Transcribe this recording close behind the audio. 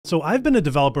So I've been a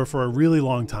developer for a really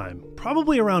long time,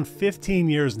 probably around 15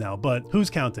 years now, but who's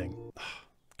counting?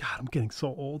 God, I'm getting so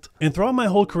old. And throughout my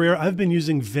whole career, I've been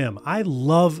using VIM. I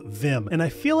love VIM, and I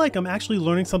feel like I'm actually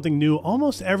learning something new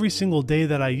almost every single day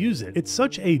that I use it. It's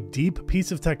such a deep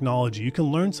piece of technology. You can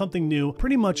learn something new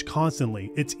pretty much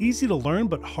constantly. It's easy to learn,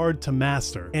 but hard to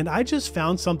master. And I just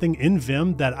found something in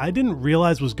VIM that I didn't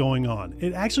realize was going on.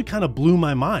 It actually kind of blew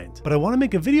my mind, but I want to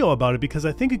make a video about it because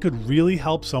I think it could really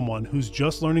help someone who's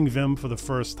just learning VIM for the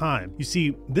first time. You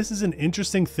see, this is an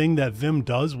interesting thing that VIM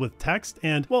does with text,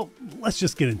 and well, let's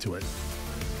just get into it.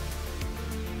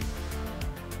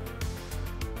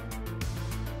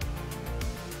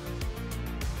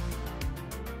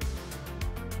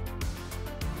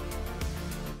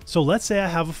 So let's say I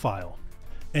have a file.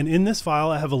 And in this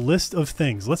file, I have a list of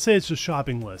things. Let's say it's a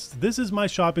shopping list. This is my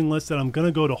shopping list that I'm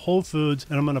gonna go to Whole Foods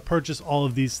and I'm gonna purchase all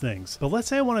of these things. But let's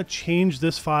say I wanna change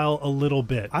this file a little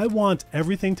bit. I want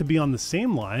everything to be on the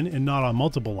same line and not on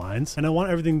multiple lines. And I want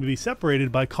everything to be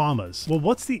separated by commas. Well,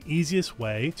 what's the easiest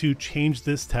way to change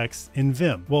this text in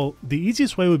VIM? Well, the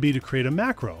easiest way would be to create a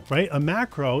macro, right? A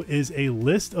macro is a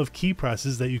list of key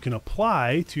presses that you can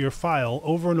apply to your file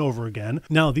over and over again.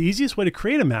 Now, the easiest way to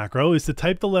create a macro is to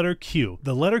type the letter Q.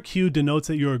 The letter Q denotes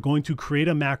that you are going to create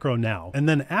a macro now. And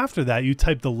then after that, you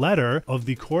type the letter of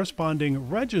the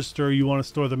corresponding register you want to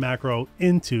store the macro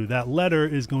into. That letter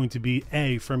is going to be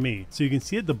A for me. So you can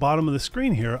see at the bottom of the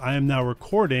screen here, I am now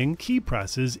recording key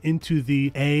presses into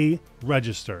the A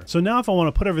register. So now if I want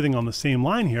to put everything on the same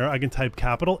line here, I can type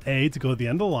capital A to go to the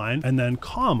end of the line and then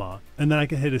comma, and then I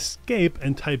can hit escape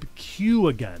and type Q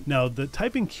again. Now the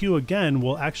typing Q again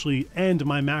will actually end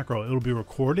my macro. It'll be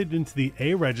recorded into the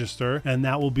A register and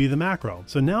that will be the macro.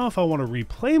 So now if I want to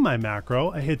replay my macro,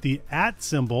 I hit the @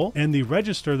 symbol and the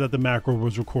register that the macro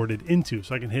was recorded into.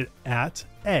 So I can hit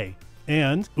 @A.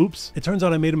 And oops, it turns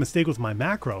out I made a mistake with my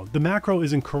macro. The macro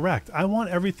is incorrect. I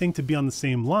want everything to be on the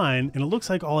same line, and it looks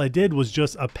like all I did was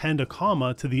just append a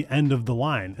comma to the end of the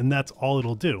line, and that's all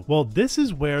it'll do. Well, this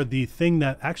is where the thing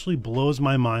that actually blows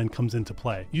my mind comes into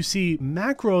play. You see,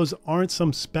 macros aren't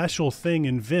some special thing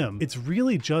in VIM. It's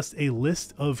really just a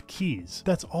list of keys.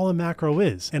 That's all a macro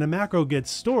is. And a macro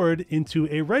gets stored into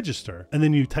a register. And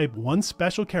then you type one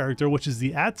special character, which is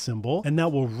the @ symbol, and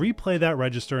that will replay that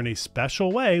register in a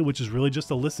special way, which is really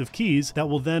just a list of keys that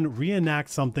will then reenact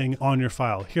something on your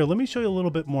file. Here, let me show you a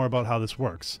little bit more about how this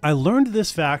works. I learned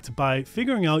this fact by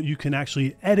figuring out you can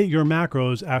actually edit your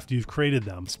macros after you've created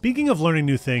them. Speaking of learning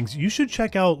new things, you should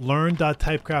check out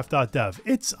learn.typecraft.dev.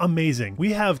 It's amazing.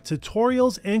 We have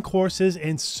tutorials and courses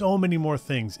and so many more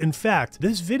things. In fact,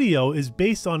 this video is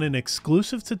based on an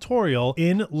exclusive tutorial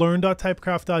in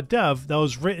learn.typecraft.dev that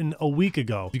was written a week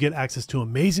ago. You get access to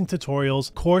amazing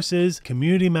tutorials, courses,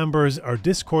 community members, our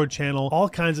Discord channel, all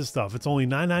kinds of stuff. It's only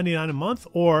 $9.99 a month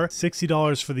or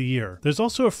 $60 for the year. There's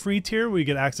also a free tier where you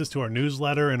get access to our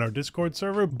newsletter and our Discord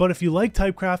server. But if you like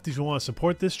Typecraft, if you want to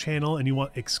support this channel and you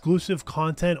want exclusive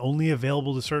content only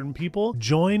available to certain people,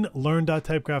 join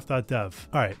learn.typecraft.dev.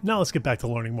 All right, now let's get back to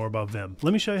learning more about VIM.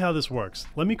 Let me show you how this works.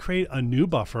 Let me create a new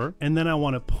buffer, and then I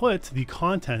want to put the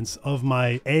contents of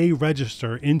my A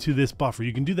register into this buffer.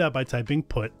 You can do that by typing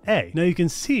put A. Now you can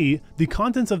see the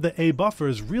contents of the A buffer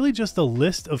is really just a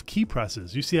list of key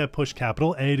presses. You see I push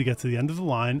capital A to get to the end of the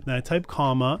line, then I type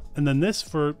comma, and then this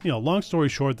for, long story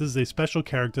short, this is a special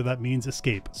character that means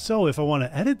escape. So if I want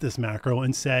to edit this macro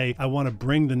and say I want to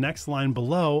bring the next line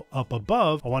below up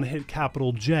above, I want to hit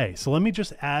capital J. So let me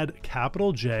just add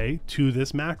capital J to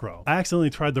this macro. I accidentally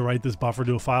tried to write this buffer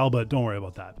to a file, but don't worry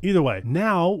about that. Either way,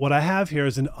 now what I have here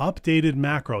is an updated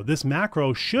macro. This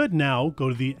macro should now go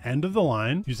to the end of the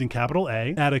line using capital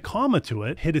A, add a comma to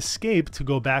it, hit escape to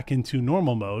go back into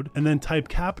normal mode, and then type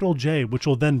capital J, which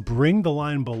will then bring the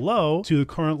line below to the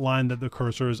current line that the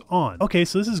cursor is on. Okay,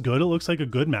 so this is good. It looks like a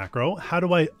good macro. How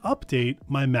do I update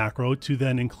my macro to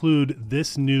then include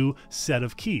this new set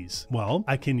of keys? Well,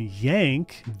 I can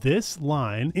yank this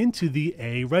line into the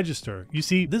A register. You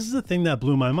see, this is the thing that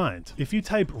blew my mind. If you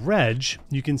type reg,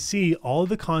 you can see all of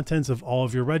the contents of all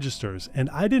of your registers. And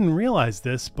I didn't realize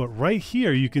this, but right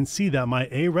here, you can see that my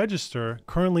A register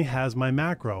currently has my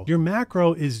macro. Your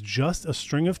macro is just a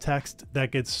string of text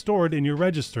that gets stored in your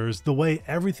registers the way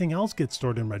everything else gets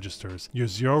stored in registers. Your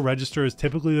 0 register is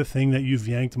typically the thing that you've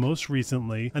yanked most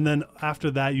recently. And then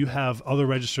after that, you have other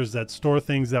registers that store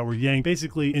things that were yanked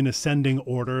basically in ascending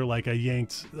order. Like I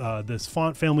yanked this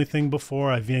font family thing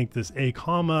before, I've yanked this A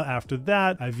comma after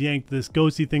that, I've yanked this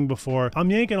ghosty thing before.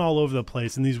 I'm yanking all over the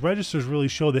place, and these registers really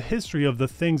show the history of the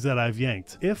things that I've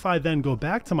yanked. If I then go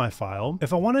back to my file,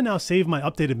 if I want to now save my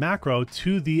updated macro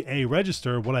to the A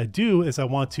register, what I do is I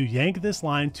want want to yank this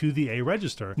line to the A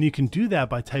register. And you can do that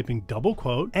by typing double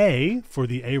quote A for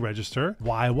the A register,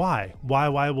 YY.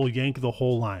 YY will yank the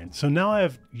whole line. So now I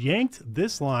have yanked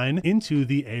this line into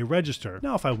the A register.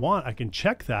 Now if I want, I can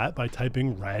check that by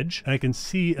typing reg, and I can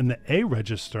see in the A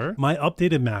register, my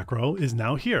updated macro is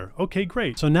now here. Okay,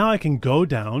 great. So now I can go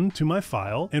down to my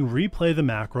file and replay the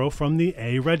macro from the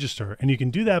A register. And you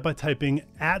can do that by typing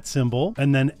 @ symbol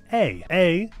and then A.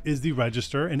 A is the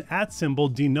register, and @ symbol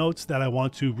denotes that I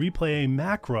want to replay a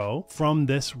macro from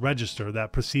this register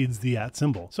that precedes the @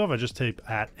 symbol. So if I just type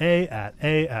 @A,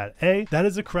 @A, that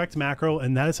is the correct macro,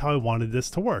 and that is how I wanted this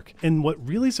to work. And what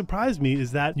really surprised me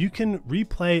is that you can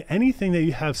replay anything that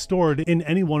you have stored in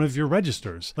any one of your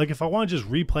registers. Like if I want to just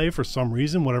replay for some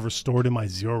reason whatever's stored in my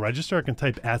 0 register, I can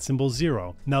type @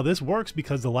 0. Now this works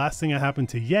because the last thing I happened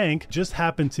to yank just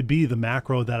happened to be the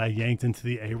macro that I yanked into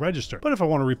the A register. But if I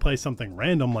want to replay something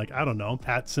random, like I don't know,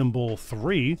 @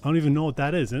 3, I don't even know what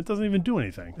that is, and it doesn't even do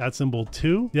anything. @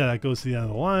 2, yeah, that goes to the end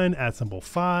of the line. @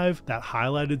 5, that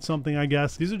highlighted something, I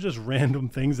guess. These are just random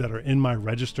things that are in my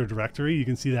register directory. You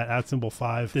can see that @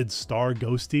 5 did star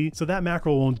ghosty. So that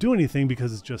macro won't do anything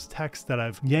because it's just text that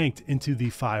I've yanked into the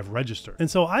 5 register. And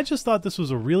so I just thought this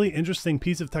was a really interesting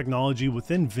piece of technology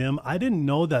within Vim. I didn't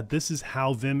know that this is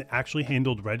how Vim actually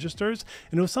handled registers,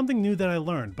 and it was something new that I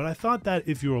learned. But I thought that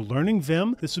if you were learning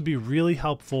Vim, this would be really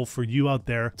helpful for you out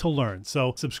there to learn.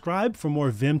 So subscribe for more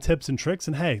Vim tips and tricks,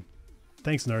 and hey,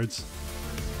 thanks nerds.